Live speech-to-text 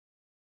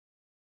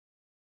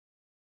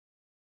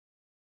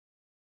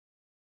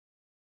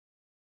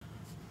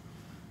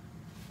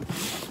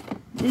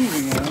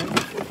Moving on,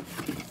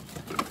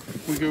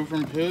 we go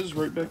from Pez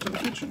right back to the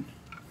kitchen.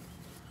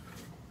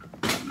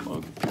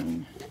 Mug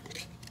thing.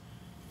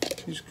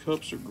 These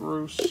cups are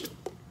gross.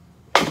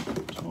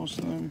 Toss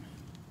them.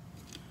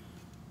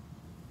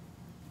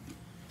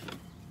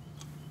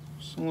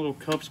 Some little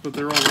cups, but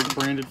they're all like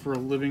branded for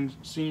a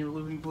senior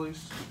living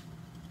place.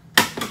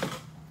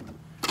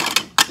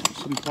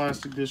 Some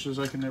plastic dishes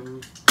I can never.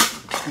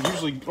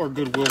 Usually our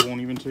Goodwill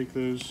won't even take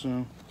those,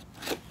 so.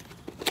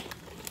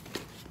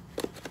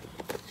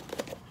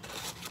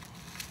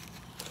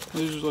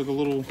 This is like a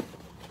little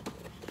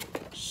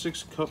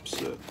 6-cup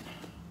set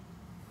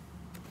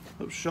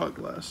of shot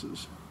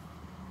glasses.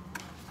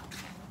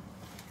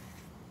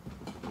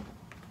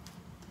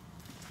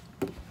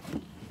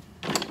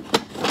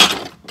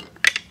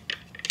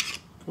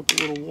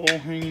 Couple little wall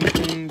hanging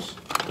things.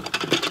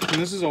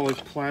 And this is all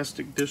like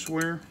plastic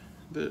dishware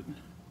that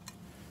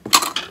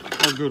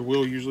our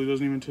Goodwill usually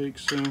doesn't even take,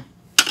 so, and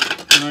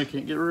I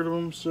can't get rid of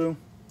them, so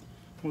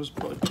I'll just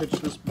pitch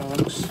this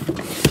box.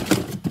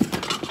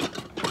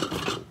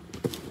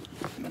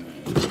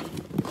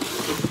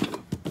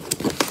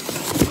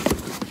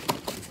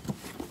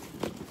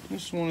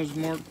 This one is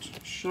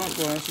marked shot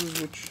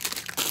glasses, which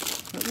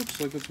that looks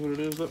like that's what it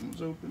is. That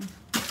one's open.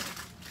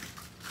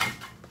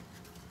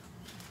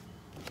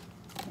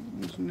 That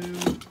one's new.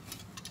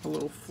 A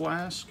little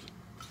flask.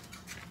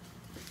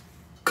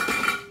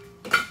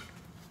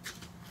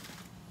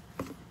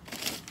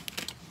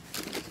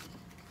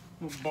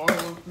 Little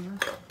bottle opener.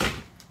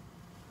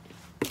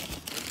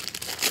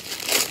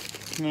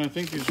 And I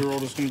think these are all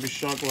just going to be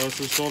shot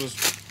glasses, so I'll just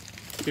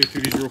go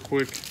through these real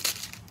quick.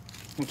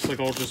 Looks like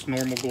all just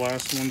normal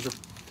glass. Ones are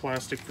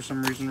plastic for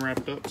some reason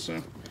wrapped up,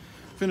 so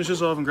finish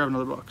this off and grab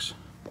another box.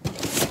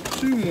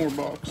 2 more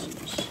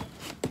boxes.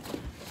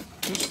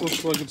 This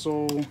looks like it's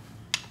all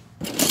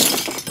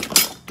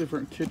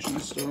different kitchen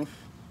stuff.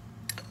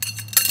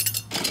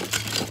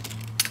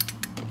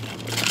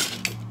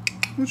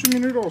 Which, I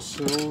mean, it all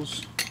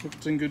sells if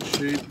it's in good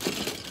shape.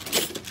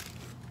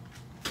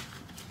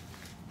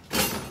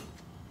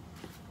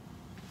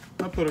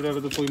 I put it out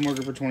at the flea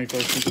market for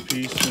 25 cents a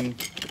piece, and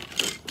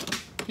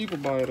people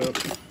buy it up.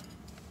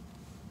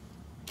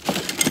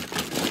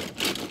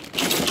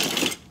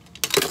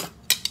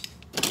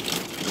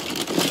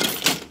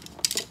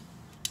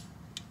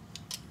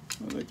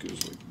 Oh, that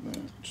goes like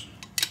that.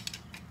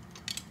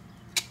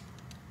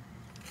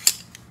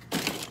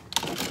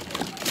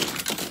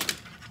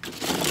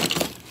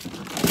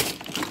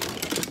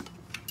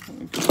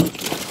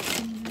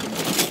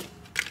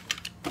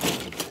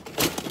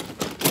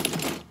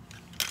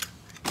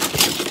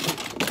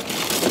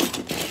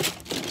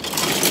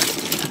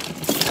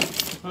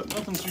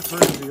 Nothing too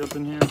crazy up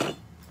in here. I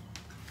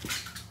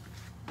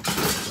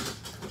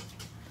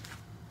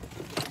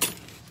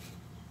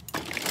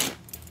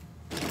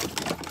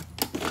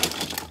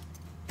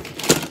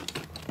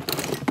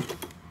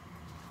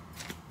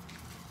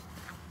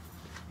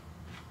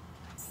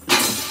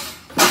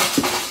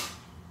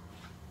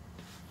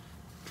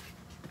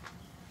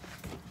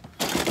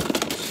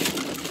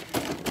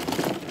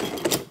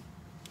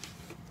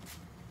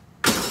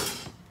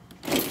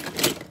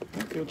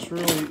think that's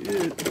really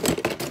it.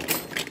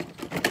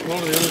 A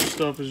lot of the other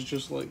stuff is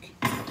just like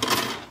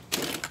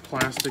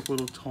plastic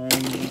little tongs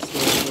and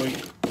stuff, like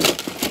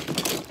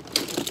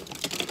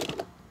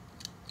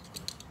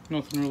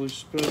nothing really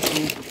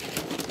special.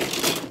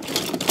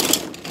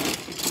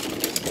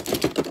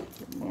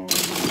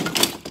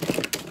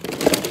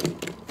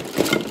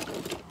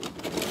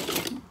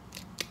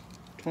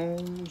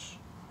 Tongs.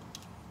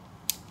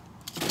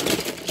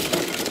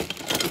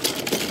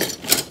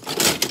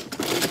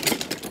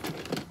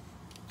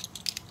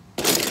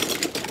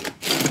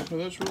 So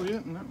that's really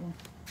it in that one.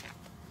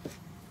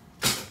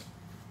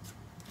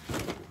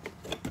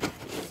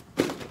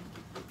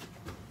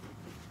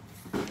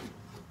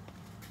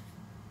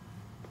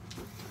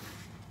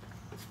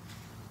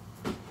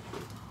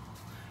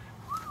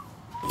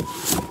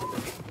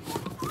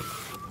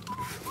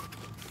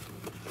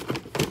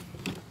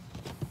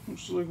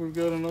 Looks like we've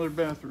got another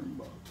bathroom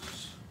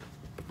box.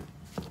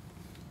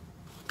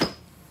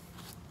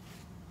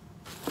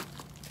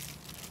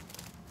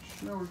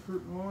 Shower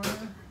curtain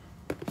liner.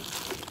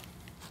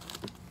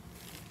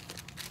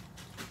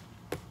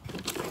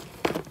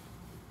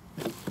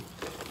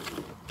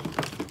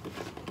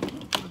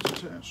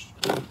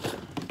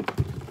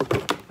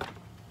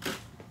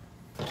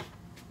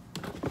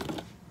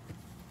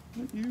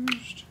 That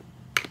used?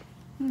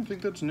 I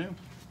think that's new.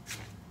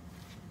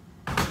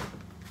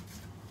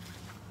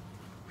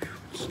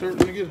 It's starting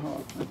to get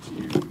hot. That's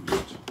used.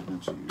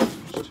 That's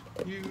used.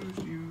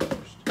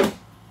 Used.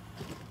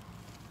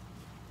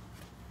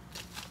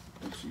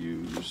 That's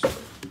used.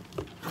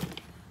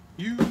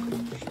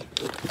 Used.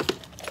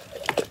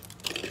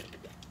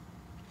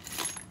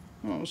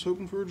 Oh, I was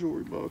hoping for a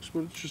jewelry box,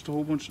 but it's just a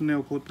whole bunch of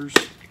nail clippers.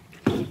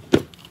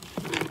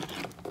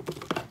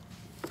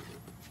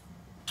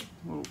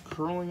 Little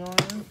curling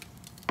iron.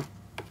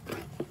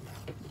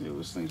 Yeah,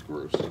 this thing's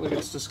gross. Like,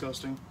 it's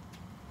disgusting.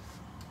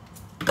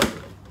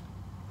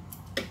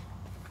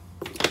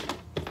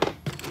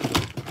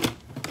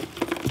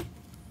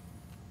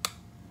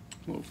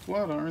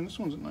 flat iron. This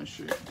one's in nice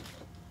shape.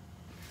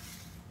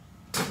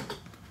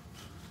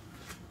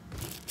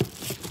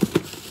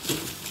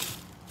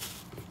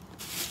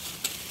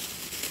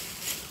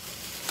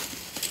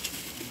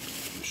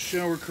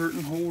 Shower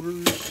curtain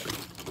holders.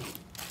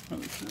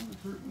 Another shower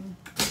curtain.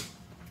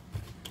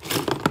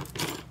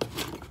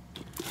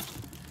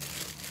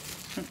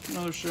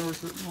 Another shower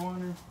curtain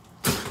liner.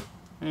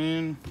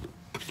 And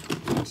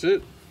that's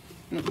it.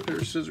 Another pair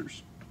of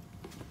scissors.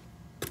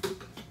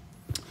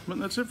 But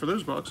that's it for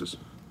those boxes.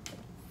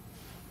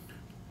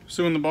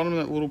 So in the bottom of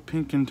that little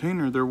pink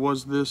container, there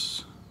was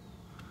this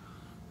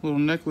little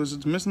necklace.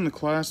 It's missing the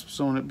clasps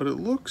on it, but it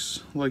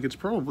looks like it's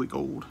probably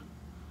gold.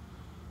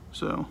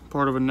 So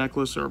part of a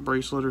necklace or a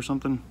bracelet or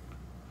something.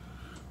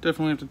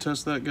 Definitely have to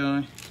test that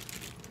guy.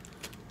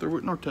 Throw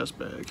it in our test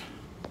bag.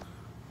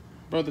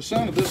 By the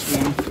sound of this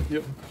one,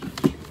 yep,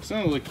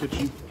 sounded like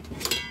kitchen.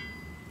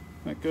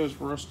 That guy's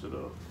rusted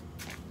up.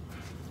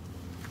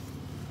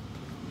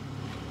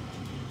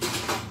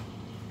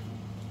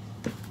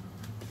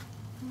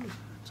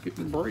 It's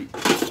getting bright.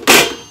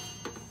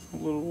 A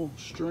little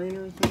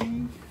strainer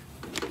thing.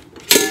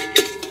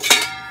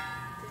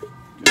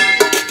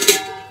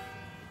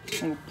 A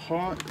little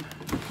pot.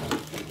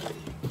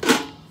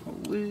 A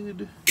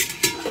lid.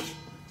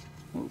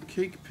 A little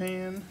cake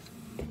pan.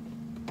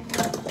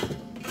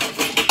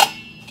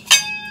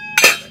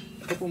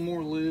 A couple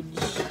more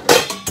lids.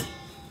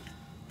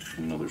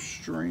 Another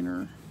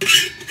strainer.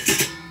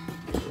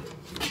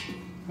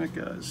 That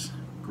guy's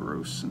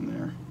gross in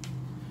there.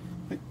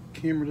 That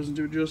camera doesn't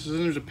do it justice.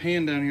 And there's a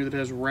pan down here that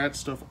has rat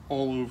stuff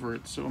all over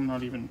it, so I'm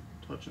not even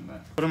touching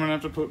that. But I'm gonna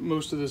have to put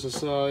most of this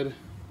aside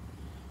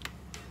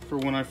for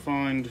when I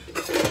find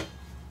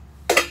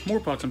more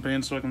pots and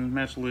pans so I can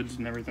match lids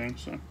and everything.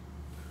 So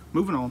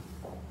moving on.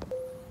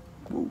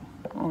 Whoa,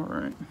 all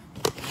right.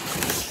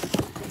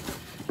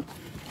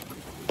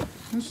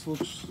 This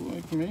looks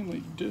like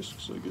mainly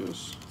discs, I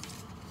guess,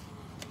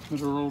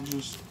 that are all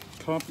just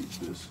copied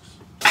discs.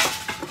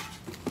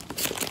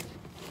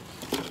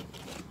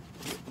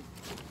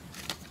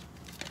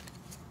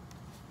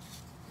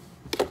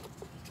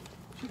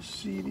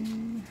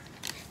 CD,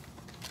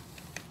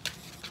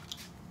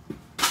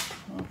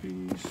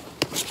 copies.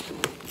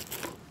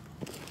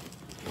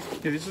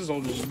 Yeah, this is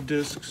all just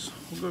discs.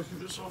 We'll go through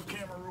this off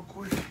camera real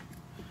quick.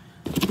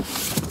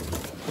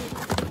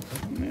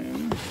 And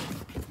then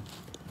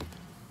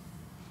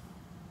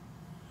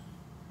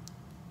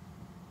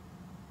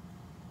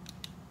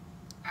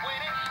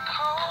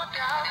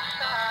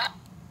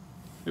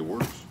it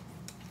works.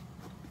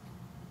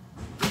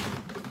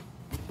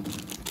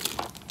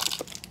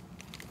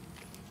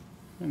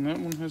 And that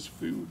one has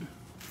food.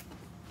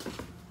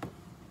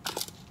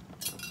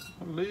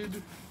 A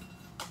lid.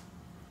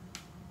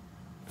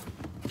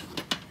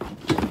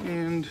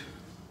 And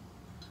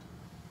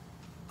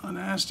a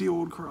nasty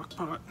old crock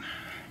pot.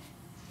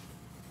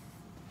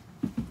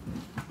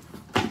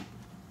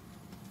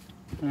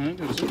 Alright,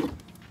 that's it.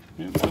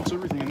 Yeah, that's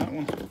everything in that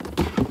one.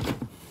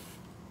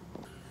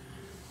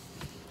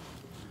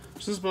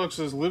 So this box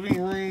says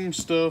living room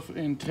stuff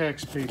and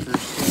tax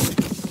papers.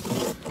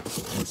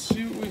 So let's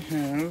see what we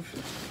have.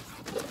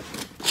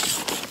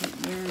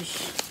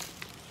 There's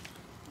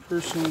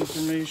personal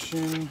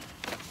information.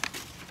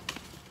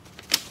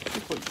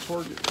 Look like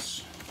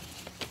targets.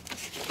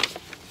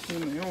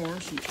 And they are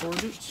some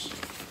targets.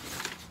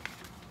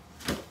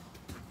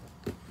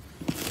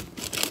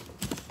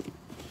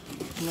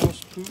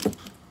 Mouse poop.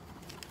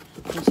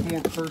 That's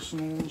more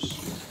personals.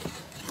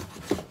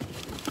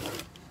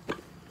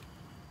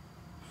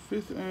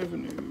 Fifth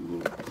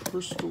Avenue,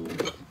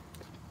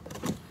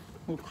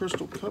 little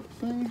crystal cup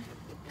thing.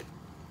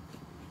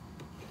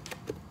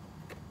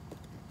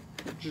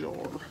 A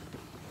jar.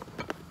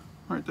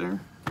 Right there.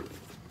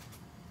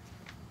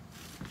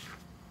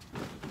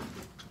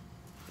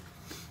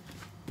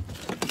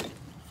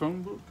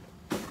 Phone book.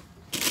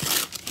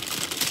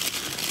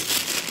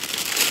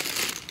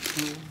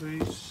 Little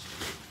vase.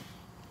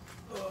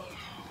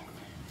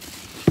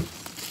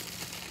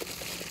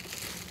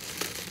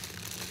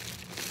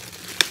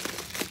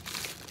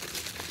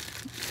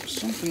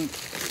 Something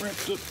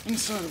wrapped up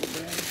inside of a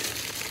bag.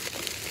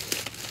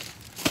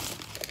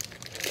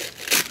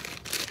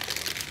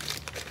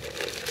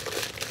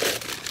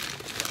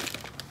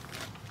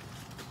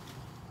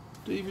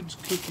 David's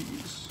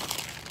cookies.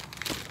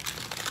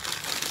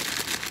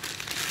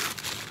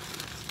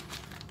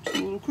 It's a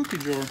little cookie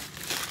jar.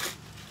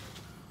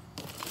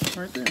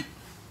 Right there.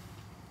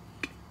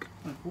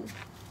 Not cool.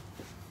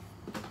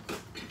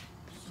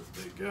 It's a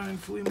big guy in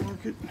flea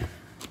market.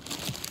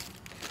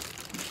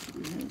 What do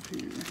we have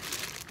here?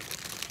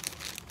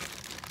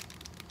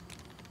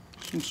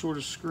 Some sort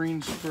of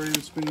screen spray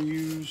that's been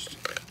used.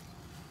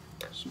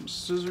 Some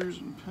scissors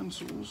and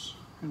pencils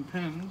and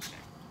pens.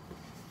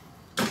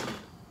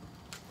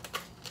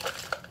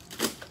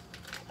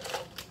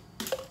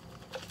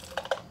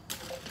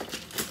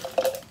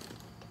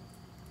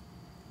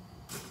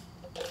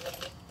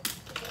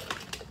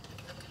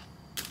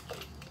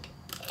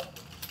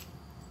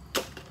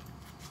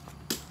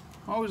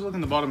 I always look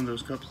in the bottom of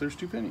those cups. There's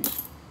 2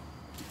 pennies.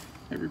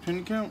 Every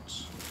penny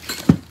counts.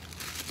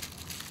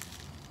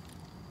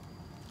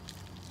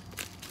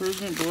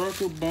 President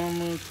Barack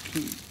Obama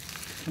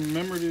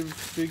commemorative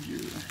figure.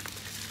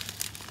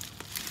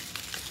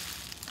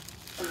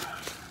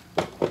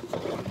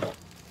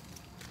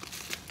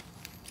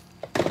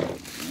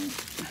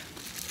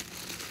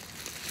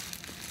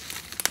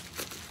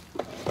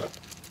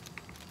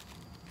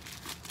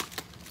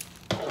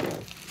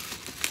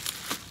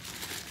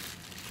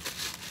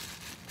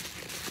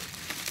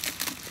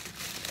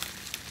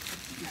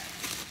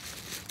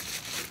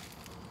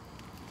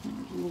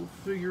 There's a little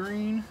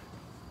figurine.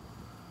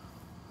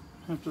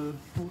 Have to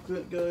look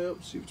that guy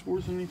up, see if it's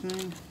worth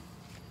anything.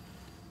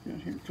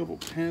 Got here a couple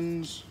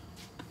pens.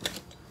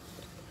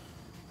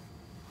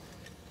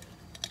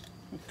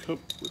 A cup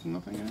with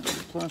nothing in it,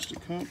 a plastic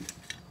cup.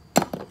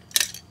 A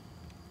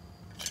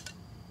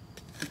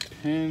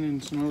pen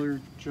and some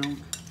other junk.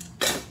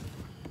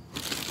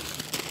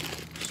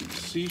 Some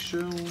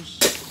seashells.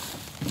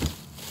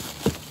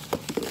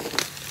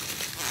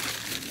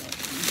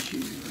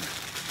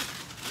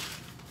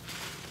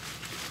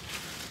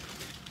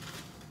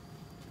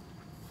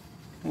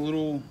 A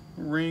little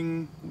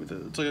ring with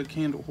it's like a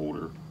candle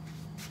holder.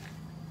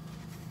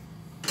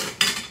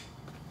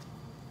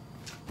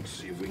 Let's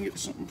see if we can get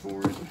something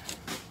for it.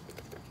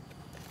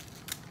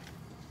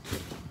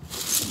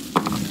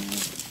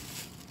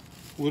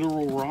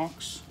 Literal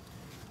rocks.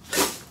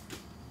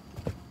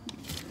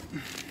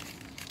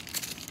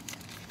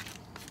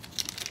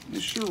 They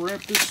sure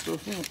wrap this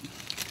stuff up.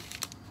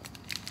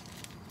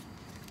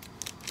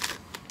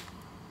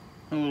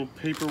 A little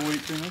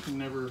paperweight thing. I can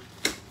never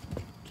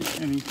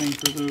get anything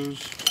for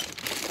those.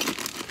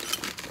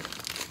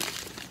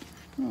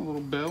 A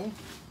little bell.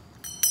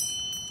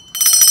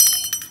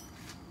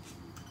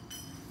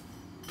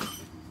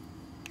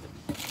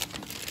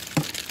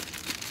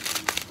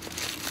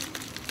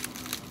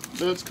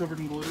 That's covered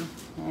in glitter.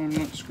 I'm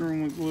not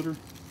screwing with glitter.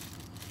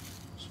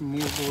 Some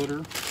more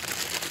glitter.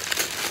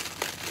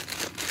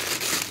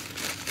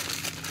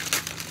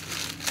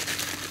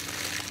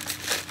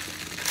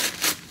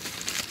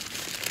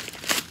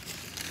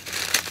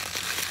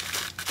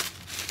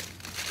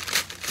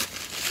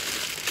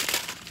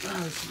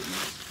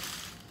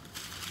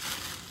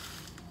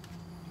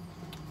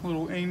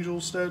 Little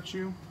angel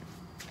statue.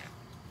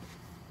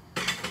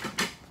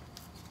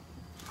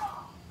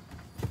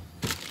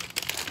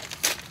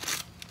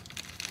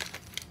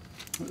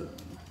 Okay.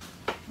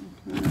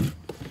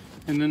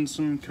 And then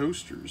some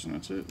coasters, and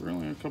that's it.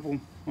 Really, a couple.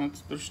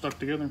 They're stuck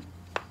together.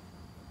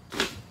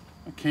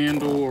 A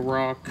candle, a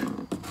rock,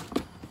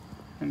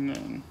 and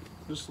then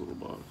this little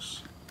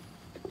box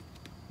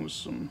with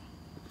some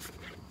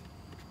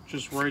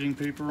just writing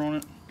paper on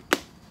it.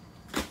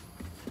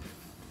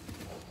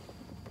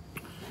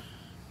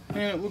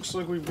 And it looks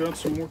like we've got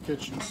some more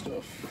kitchen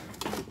stuff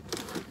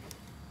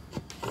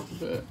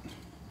that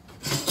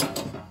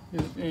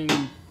is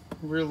in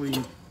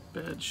really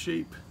bad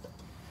shape.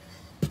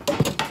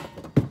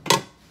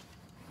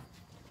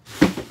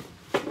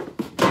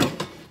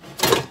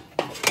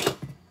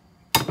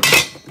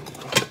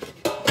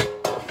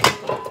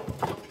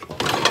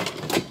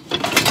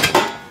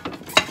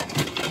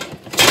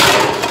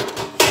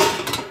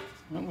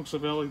 That looks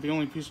about like the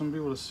only piece I'm gonna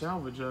be able to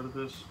salvage out of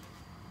this.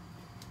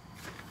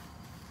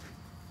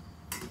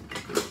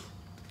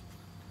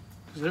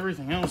 Because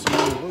everything else,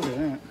 look at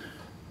that.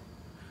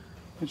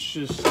 It's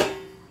just,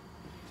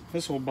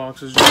 this whole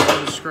box is just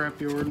a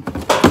scrapyard.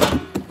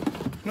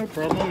 No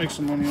problem, I'll make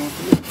some money off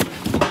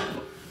of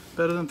it.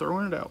 Better than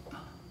throwing it out.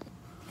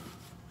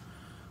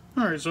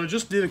 Alright, so I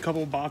just did a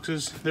couple of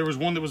boxes. There was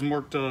one that was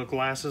marked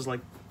glasses,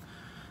 like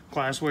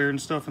glassware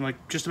and stuff, and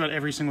like just about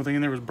every single thing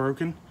in there was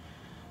broken.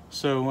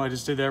 So I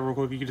just did that real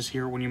quick. You could just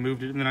hear it when you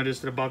moved it. And then I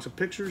just did a box of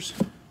pictures.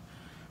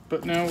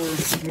 But now we're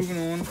moving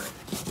on.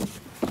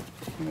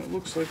 And it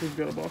looks like we've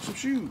got a box of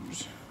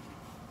shoes.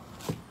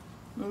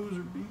 Those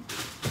are beat.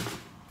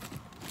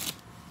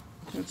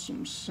 Got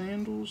some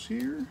sandals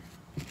here.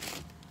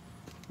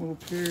 A little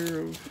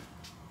pair of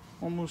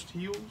almost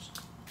heels.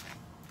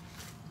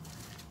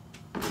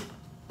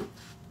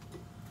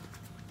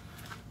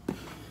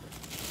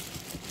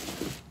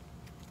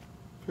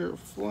 Pair of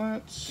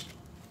flats.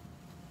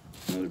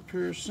 Another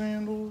pair of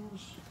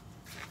sandals.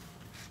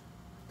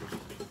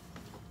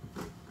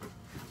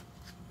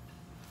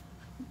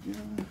 Yeah.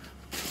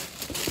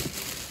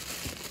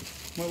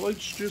 My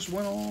lights just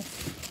went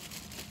off.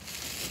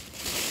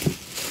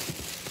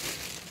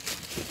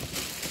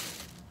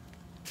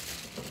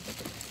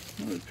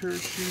 Another pair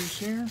of shoes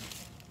here.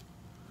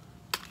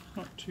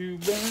 Not too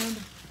bad.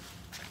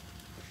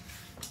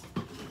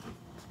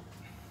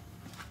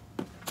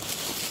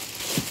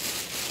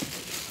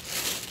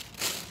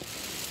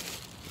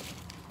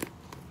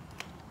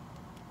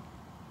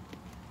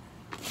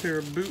 Pair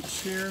of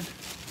boots here.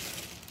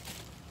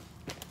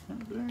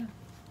 Right there.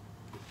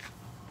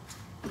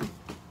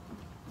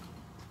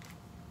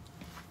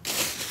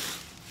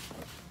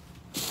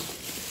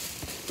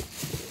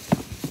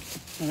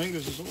 I think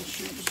this is all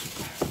shoes.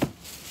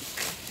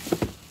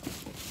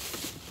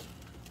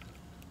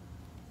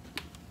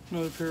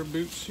 Another pair of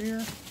boots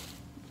here.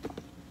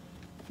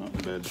 Not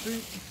in bad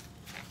shape.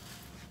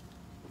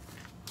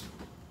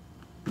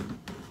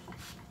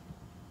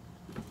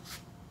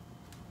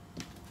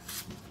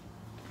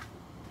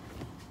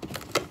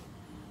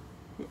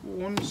 Got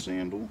one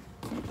sandal.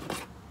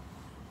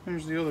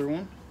 There's the other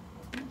one.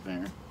 Right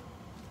there.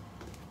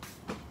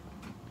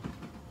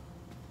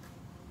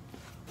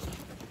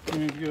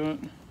 And we've got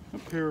a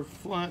pair of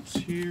flats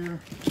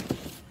here.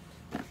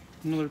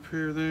 Another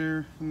pair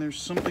there, and there's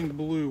something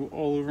blue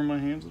all over my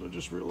hands that I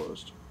just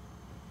realized.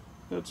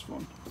 That's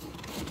fun.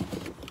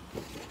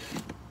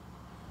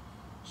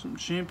 Some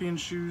Champion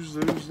shoes,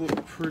 those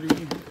look pretty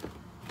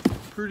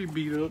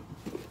beat up.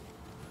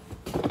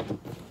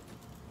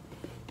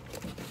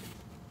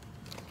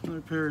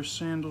 Another pair of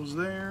sandals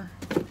there.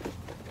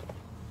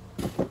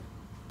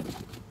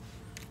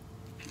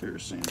 Pair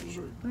of sandals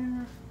right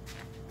there.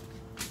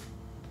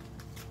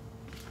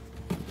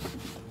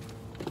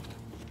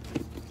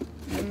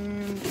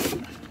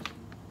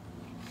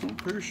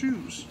 Pair of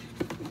shoes.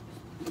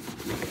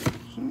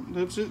 So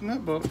that's it in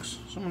that box.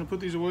 So I'm going to put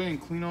these away and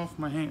clean off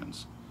my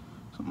hands.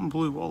 Something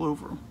blue all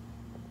over them.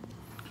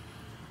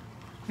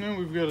 Now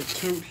we've got a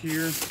tote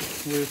here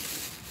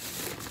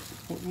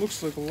with what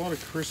looks like a lot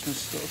of Christmas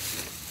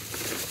stuff.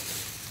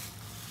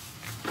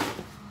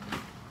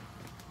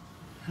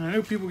 And I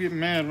know people get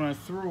mad when I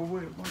throw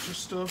away a bunch of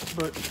stuff,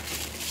 but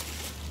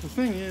the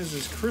thing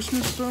is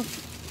Christmas stuff,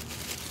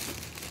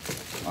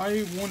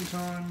 I one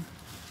time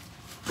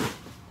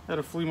at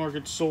a flea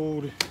market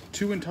sold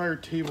 2 entire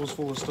tables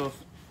full of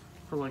stuff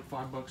for like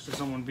 $5 to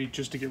someone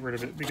just to get rid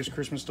of it, because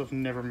Christmas stuff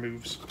never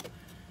moves.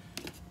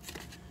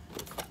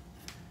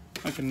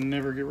 I can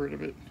never get rid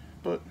of it,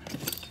 but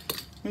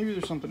maybe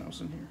there's something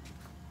else in here.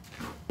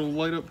 A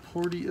light up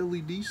party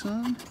LED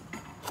sign.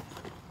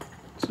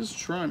 It says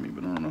try me,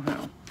 but I don't know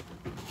how.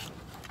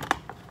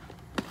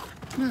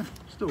 Yeah,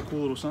 still a cool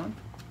little sign.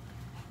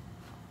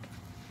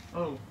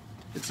 Oh,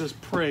 it says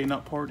pray,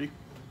 not party.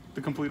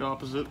 The complete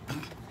opposite.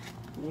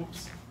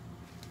 Whoops.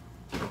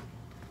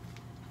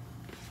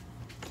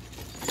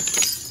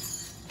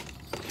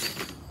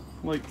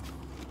 Like,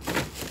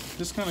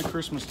 this kind of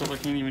Christmas stuff I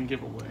can't even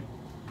give away.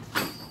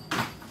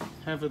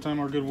 Half the time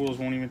our Goodwills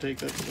won't even take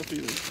that stuff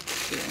either.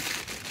 So,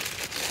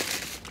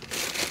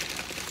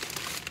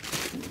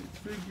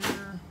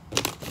 figure.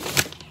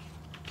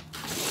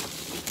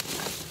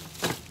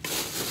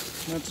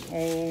 That's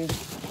all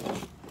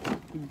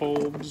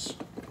bulbs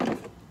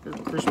or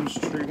Christmas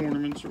tree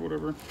ornaments or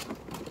whatever.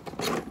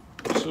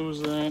 So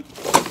is that.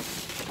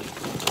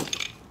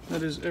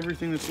 That is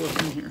everything that's left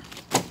in here.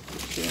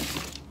 So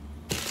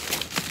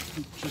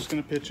I'm just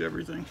gonna pitch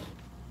everything.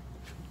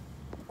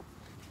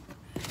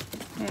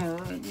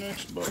 Alright,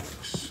 next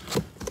box.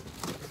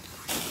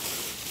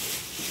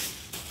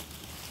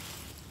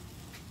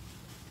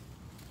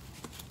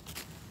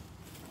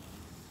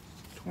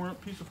 Torn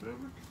up piece of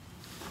fabric.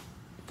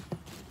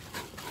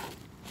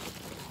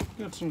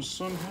 Got some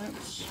sun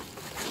hats.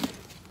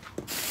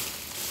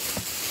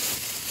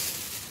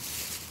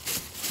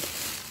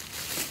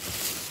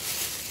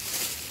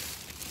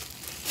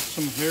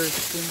 Some hair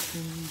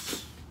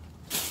extensions.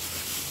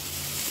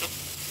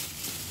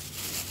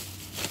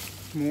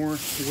 More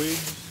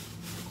wigs.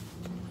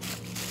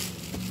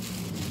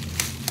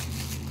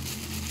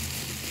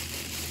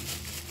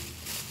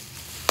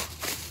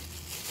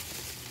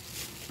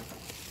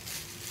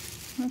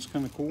 That's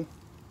kind of cool.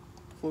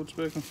 Floats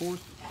back and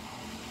forth.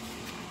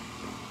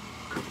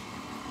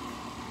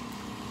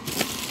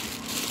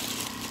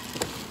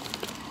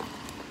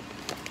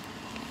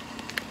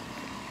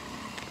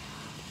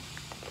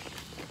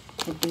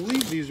 I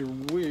believe these are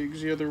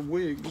wigs. Yeah, they're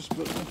wigs,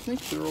 but I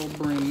think they're all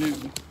brand new.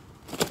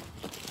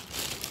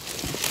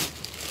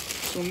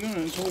 So I'm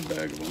gonna, this whole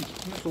bag of them, I'm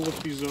gonna have to look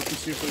these up and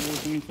see if they're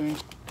worth anything.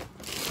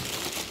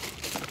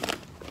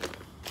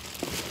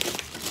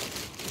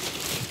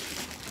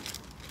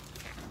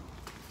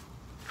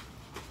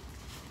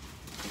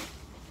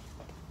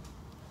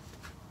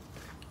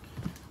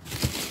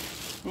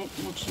 Oh,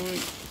 looks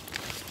like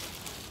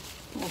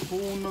a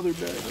whole nother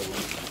bag of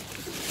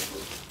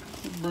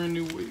them. Brand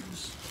new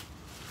wigs.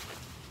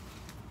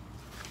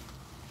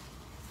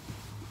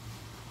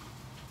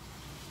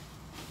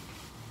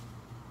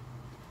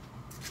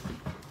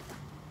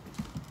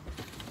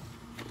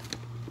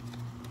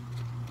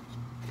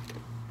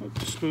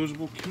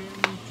 Disposable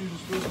cameras, 2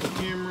 disposable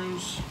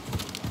cameras,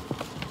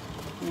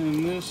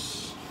 and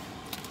this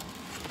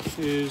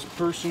is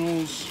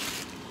personals.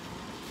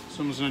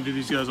 Someone's gonna do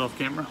these guys off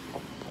camera.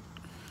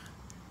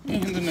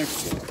 And the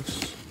next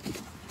box.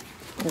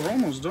 We're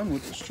almost done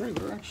with this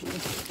trailer, actually.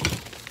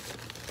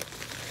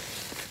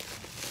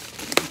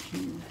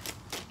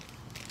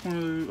 One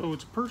of the, oh,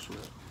 it's a purse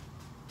wrap.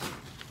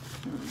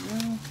 There we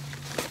go.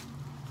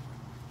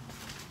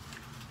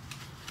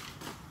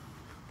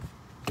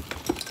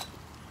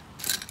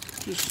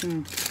 Just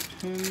some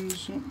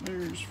pins. Oh,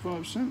 there's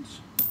 5 cents.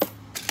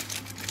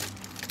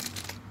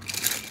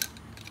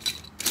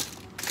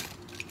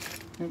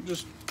 Nope,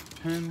 just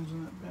pens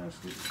in that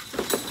basket.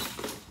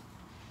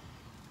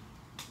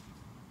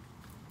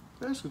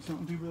 Basket's not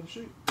in too bad of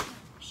shape.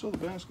 Sell the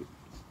basket.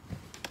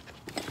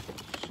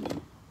 So,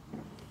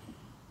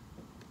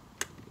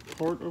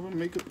 part of a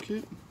makeup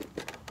kit.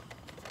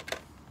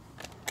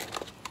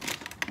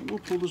 We'll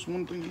pull this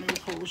one thing of nail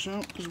polish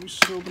out because we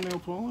sell the nail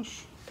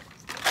polish.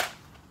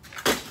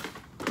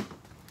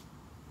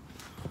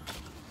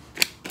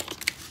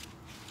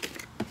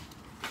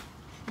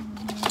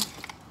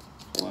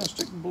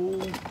 Plastic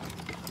bowl.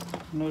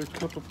 Another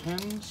cup of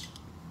pens.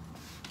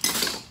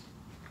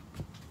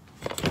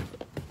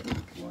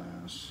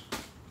 Glass.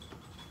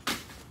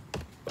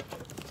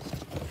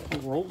 A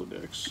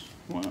Rolodex.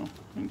 Wow, I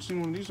haven't seen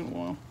one of these in a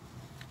while.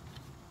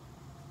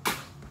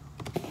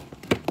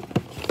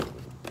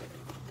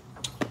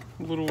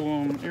 A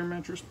little air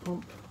mattress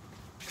pump.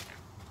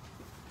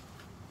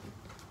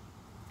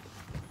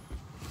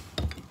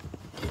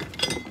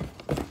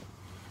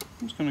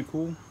 It's kind of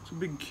cool. It's a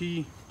big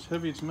key. It's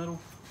heavy. It's metal.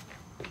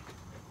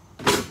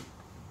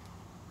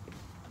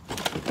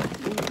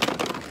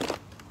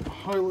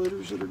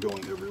 Highlighters that are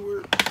going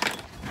everywhere.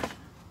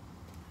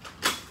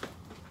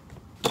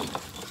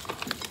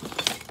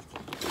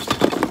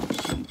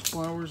 Some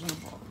flowers in a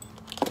bottle.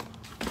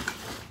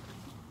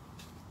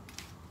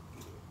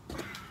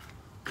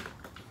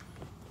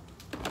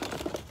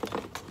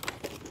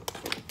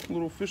 A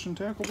little fish and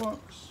tackle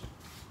box.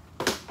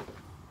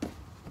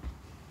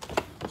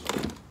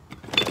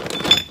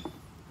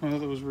 I thought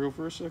that was real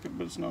for a second,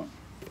 but it's not.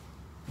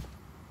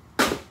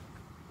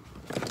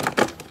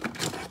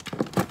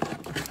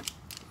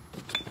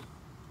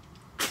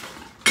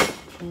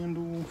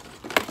 Candle,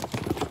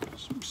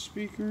 some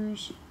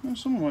speakers.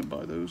 Someone might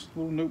buy those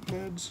little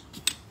notepads.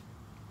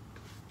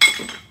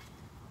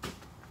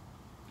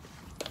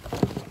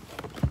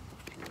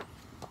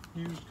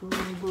 Used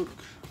coloring book.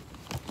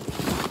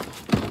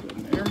 Got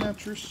an air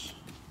mattress.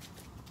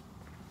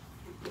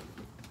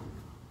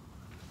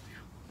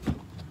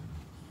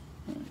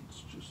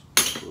 It's just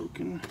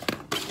broken.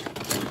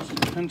 Some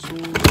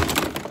pencils,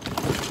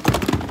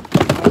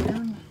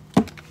 iron,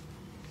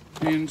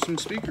 and some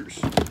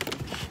speakers.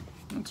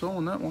 That's all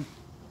in that one.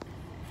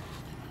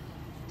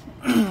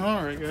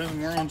 Alright guys,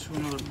 and we're on to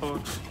another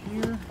box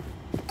here.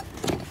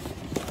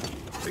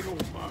 Big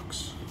old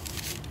box.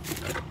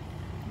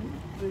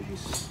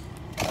 These.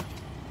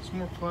 Some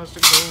more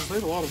plastic bowls. They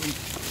have a lot of them.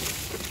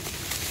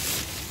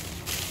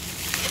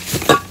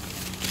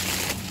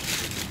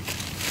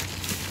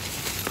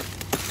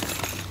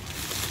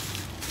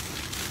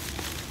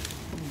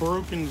 A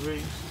broken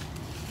vase.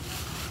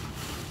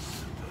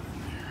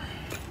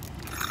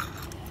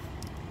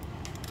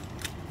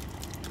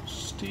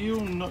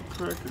 Steel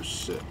nutcracker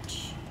set.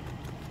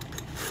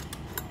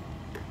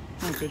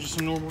 Okay, just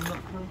some normal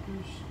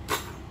nutcrackers.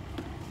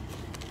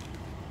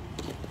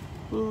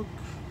 Book.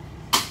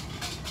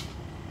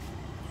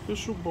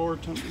 Official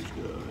Bartender's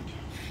Guide.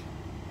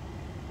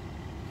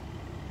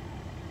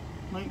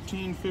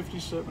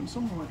 1957.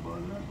 Someone might buy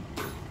that.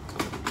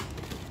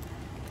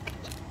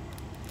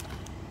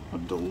 A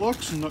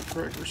deluxe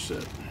nutcracker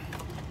set.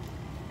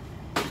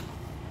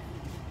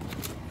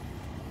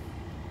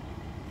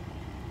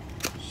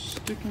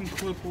 Stick and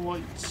clip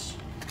lights.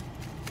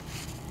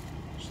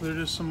 So they're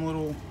just some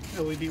little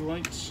LED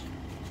lights.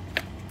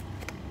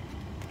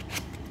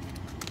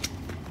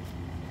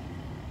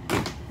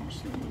 What's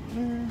that over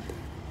there?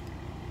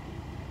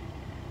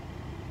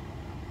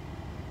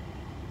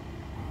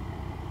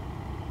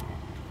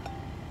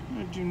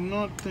 I do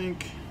not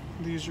think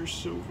these are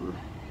silver.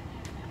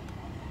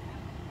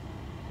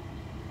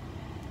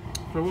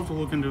 But I will have to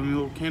look into them,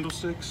 little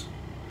candlesticks.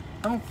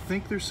 I don't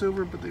think they're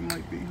silver, but they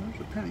might be. There's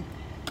a penny.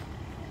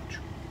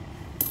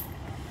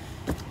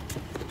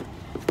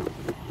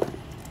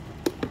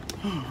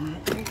 Alright,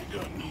 what we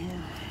got in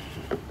here?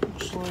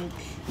 Looks like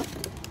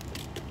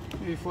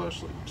a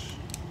flashlight.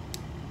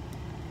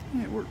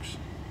 Yeah, it works.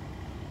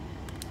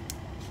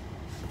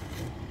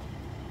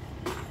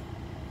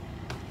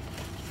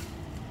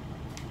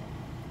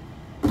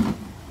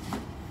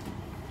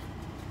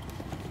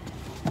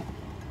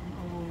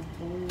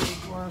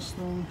 Glass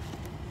thing.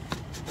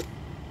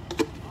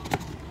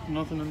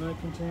 Nothing in that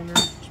container.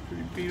 It's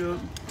pretty beat up.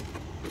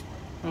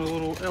 A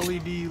little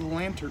LED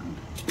lantern.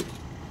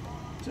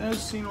 It's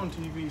as seen on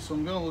TV, so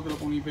I'm gonna look it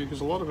up on eBay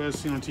because a lot of as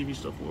seen on TV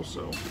stuff will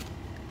sell.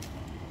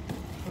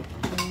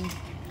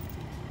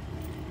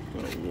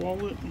 Got a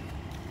wallet,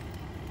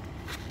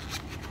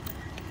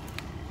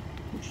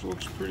 which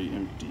looks pretty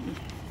empty.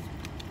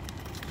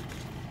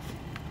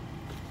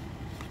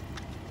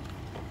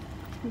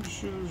 Pretty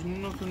sure there's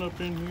nothing up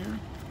in here.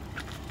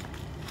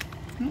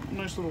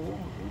 Nice little wallet.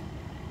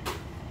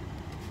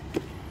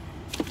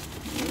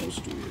 What else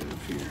do we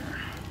have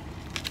here?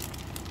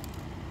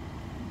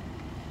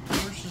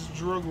 Nurse's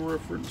Drug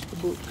Reference, the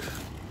book.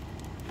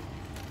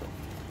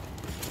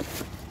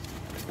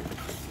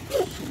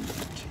 Some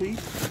tape.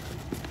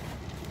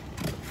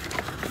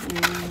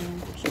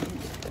 And what's that?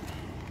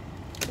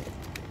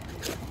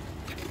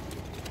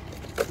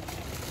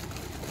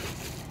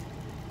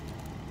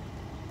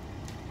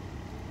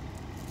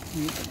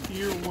 An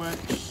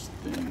earwax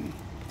thing.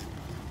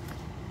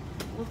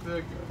 look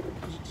that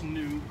good because it's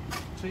new.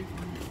 Tape.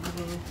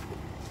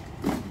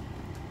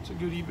 It's a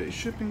good eBay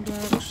shipping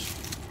box.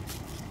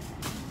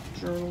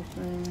 Journal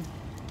thing.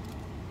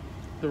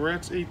 The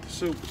rats ate the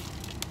soap.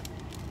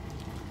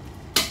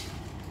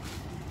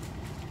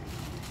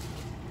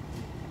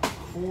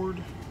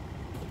 Cord.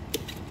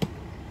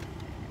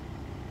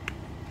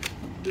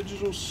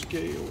 Digital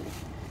scale.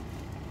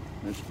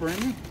 That's brand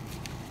new.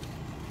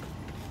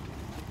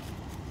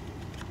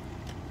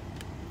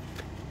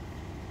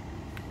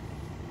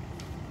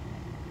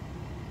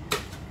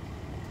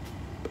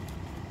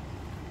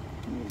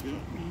 What we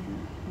got in here?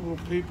 A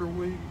little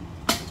paperweight.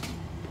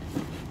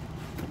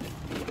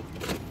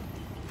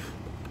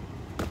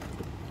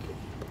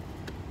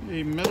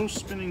 A metal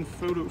spinning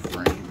photo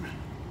frame.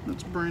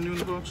 That's brand new in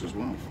the box as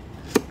well.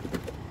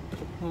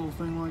 A little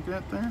thing like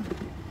that there.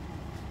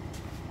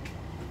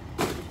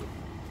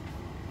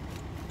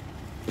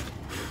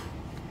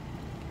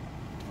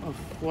 A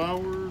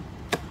flower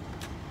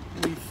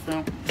leaf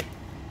fountain.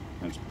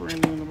 That's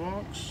brand new in the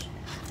box.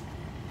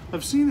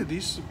 I've seen that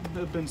these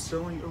have been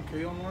selling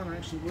okay online. I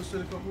actually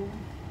listed a couple of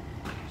them.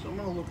 So I'm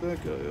gonna look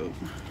that guy up.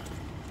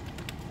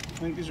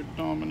 I think these are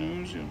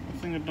dominoes. Yeah, a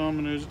thing of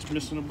dominoes. It's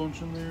missing a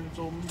bunch in there. It's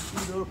all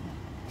beat up.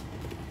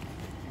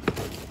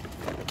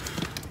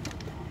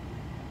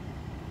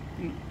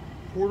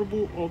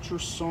 Portable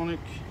ultrasonic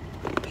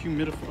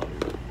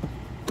humidifier.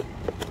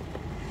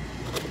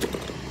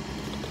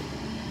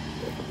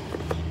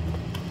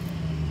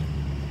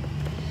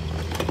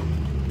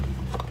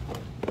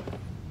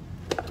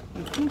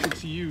 I think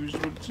it's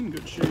used, but it's in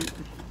good shape.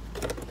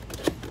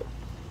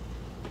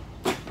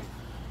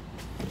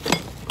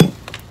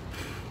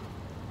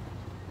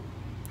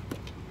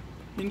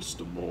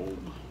 Instabulb.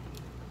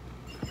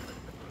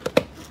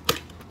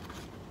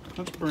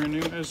 That's brand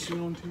new, as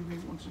seen on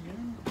TV once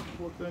again.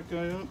 Look that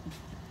guy up.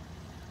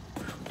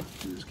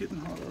 It's getting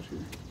hot out here.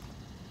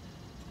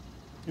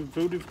 A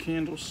votive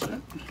candle set.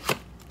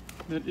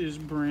 That is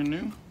brand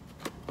new.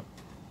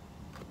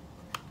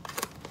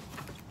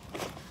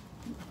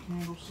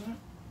 Candle set.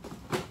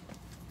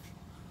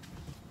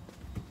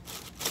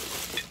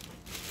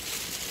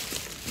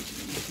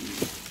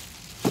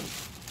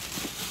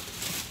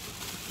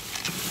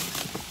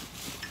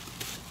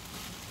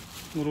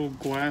 Little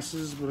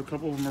glasses, but a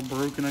couple of them are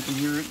broken. I can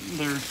hear it.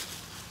 They're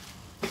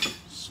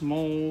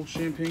small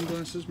champagne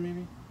glasses,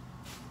 maybe.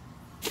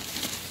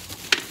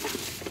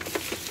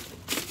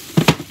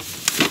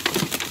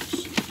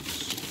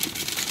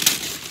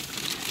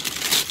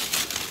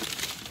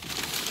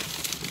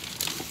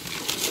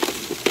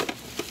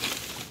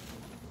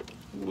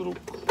 A little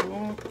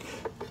clock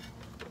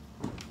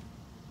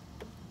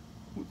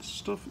with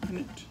stuff in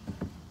it,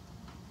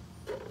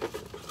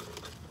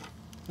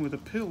 with a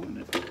pill in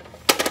it.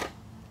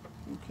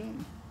 Okay.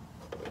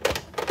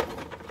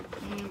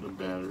 And a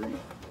battery.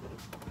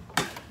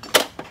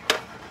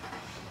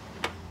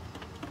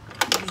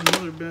 There's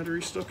another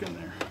battery stuck in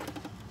there.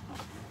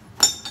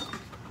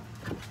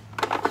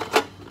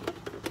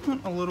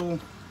 A little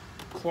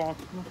clock,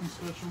 nothing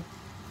special.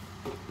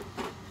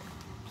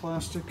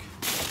 Plastic.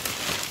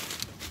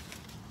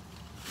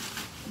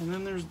 And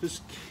then there's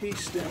this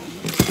case down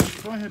here, which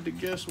if I had to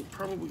guess would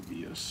probably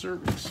be a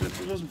serving set,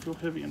 but it doesn't feel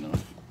heavy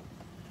enough.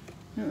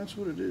 Yeah, that's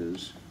what it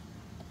is.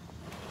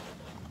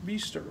 B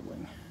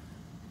sterling.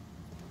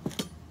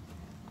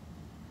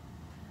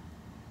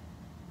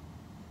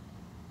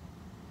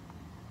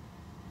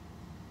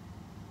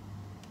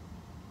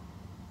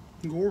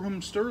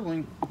 Gorham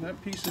sterling.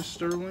 That piece is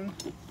sterling.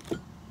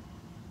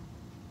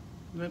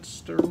 That's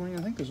sterling.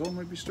 I think those all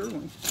might be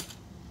sterling.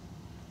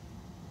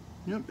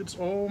 Yep, it's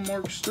all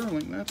marked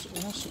sterling. That's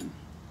awesome.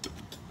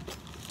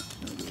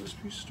 This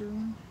piece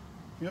sterling.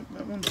 Yep,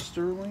 that one's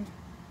sterling.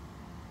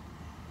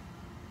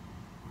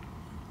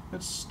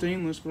 That's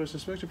stainless, but I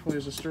suspect it probably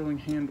has a sterling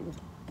handle.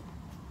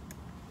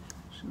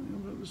 See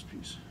what about this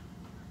piece?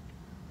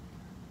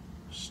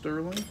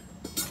 Sterling.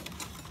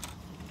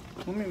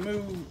 Let me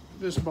move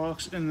this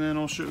box and then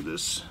I'll show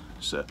this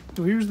set.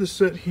 So here's the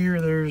set here.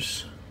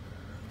 There's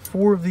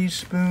 4 of these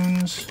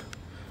spoons,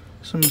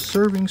 some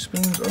serving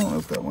spoons. I don't know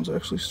if that one's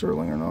actually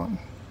sterling or not.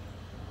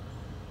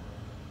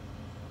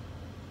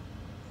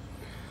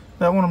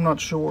 That one I'm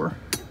not sure.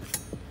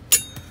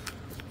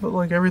 But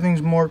like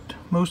everything's marked,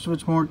 most of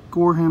it's marked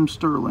Gorham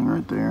sterling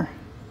right there.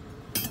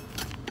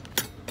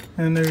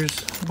 And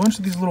there's a bunch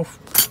of these little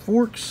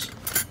forks.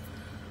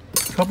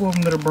 A couple of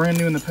them that are brand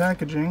new in the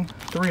packaging.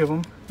 3 of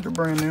them that are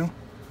brand new.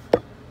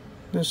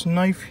 This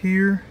knife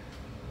here.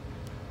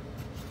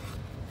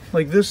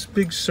 Like this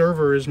big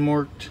server is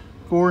marked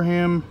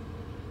Gorham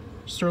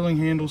sterling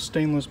handle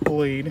stainless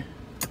blade.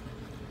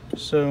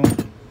 So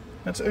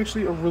that's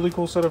actually a really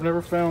cool set. I've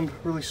never found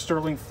really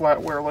sterling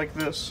flatware like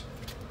this.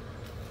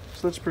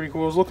 So that's pretty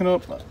cool. I was looking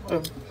up,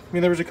 I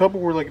mean there was a couple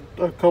where like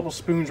a couple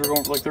spoons were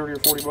going for like 30 or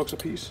 40 bucks a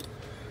piece.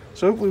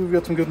 So hopefully we've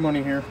got some good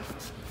money here.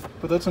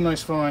 But that's a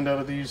nice find out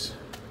of these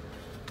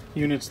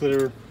units that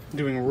are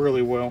doing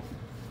really well.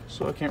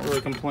 So I can't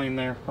really complain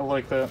there. I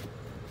like that.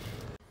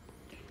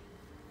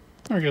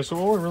 Alright guys, so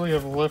all I really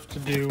have left to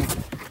do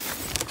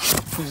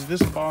is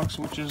this box,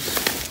 which is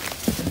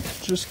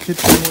just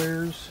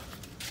kitchenwares.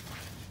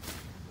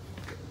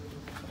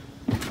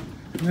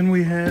 And then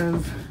we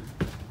have,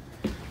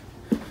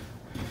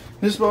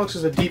 this box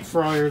is a deep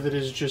fryer that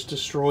is just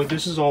destroyed.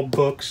 This is all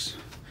books.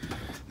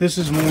 This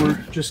is more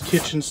just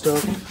kitchen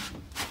stuff.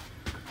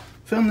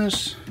 Found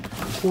this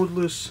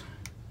cordless,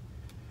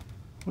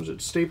 what was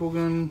it, staple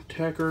gun,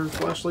 tacker,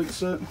 flashlight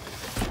set.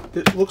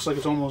 It looks like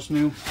it's almost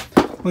new.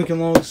 Lincoln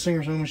Logs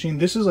Singer sewing machine.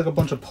 This is like a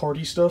bunch of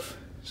party stuff,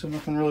 so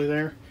nothing really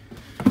there.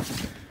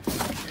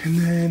 And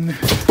then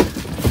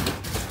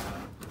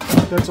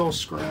that's all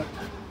scrap.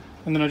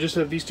 And then I just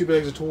have these 2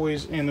 bags of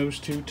toys and those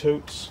 2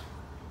 totes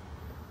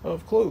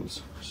of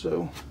clothes.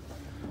 So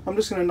I'm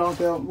just gonna knock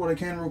out what I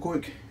can real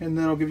quick, and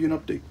then I'll give you an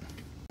update.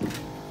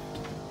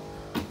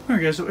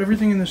 Alright guys, so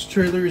everything in this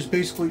trailer is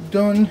basically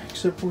done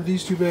except for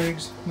these 2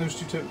 bags and those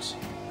 2 totes.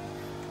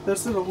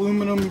 That's that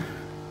aluminum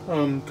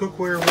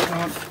cookware,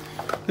 whatnot.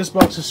 This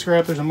box is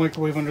scrap. There's a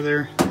microwave under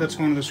there. That's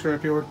going to the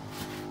scrapyard.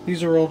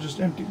 These are all just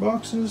empty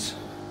boxes.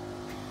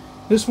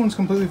 This one's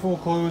completely full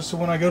of clothes, so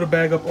when I go to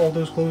bag up all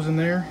those clothes in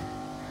there,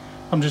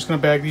 I'm just going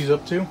to bag these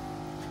up too.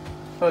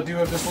 I do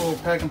have this little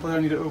pack and play I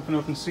need to open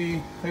up and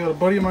see. I got a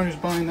buddy of mine who's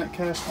buying that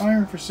cast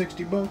iron for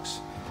 60 bucks.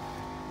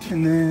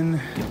 And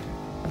then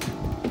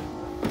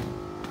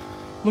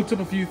looked up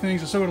a few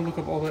things. I still got to look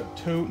up all that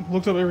tote.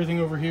 Looked up everything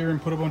over here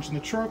and put a bunch in the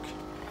truck.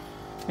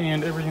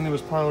 And everything that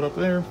was piled up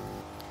there.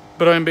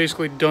 But I'm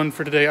basically done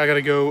for today. I got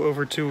to go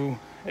over to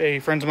a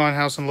friend's of mine's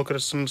house and look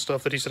at some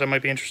stuff that he said I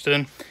might be interested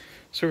in.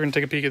 So we're going to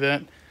take a peek at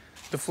that.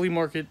 The flea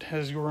market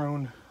has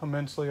grown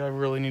immensely. I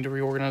really need to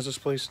reorganize this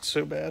place. It's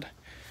so bad.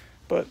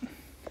 But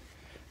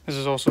this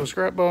is also a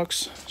scrap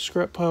box.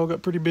 Scrap pile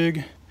got pretty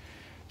big.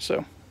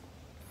 So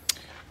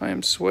I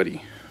am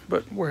sweaty.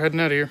 But we're heading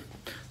out of here.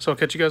 So I'll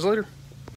catch you guys later.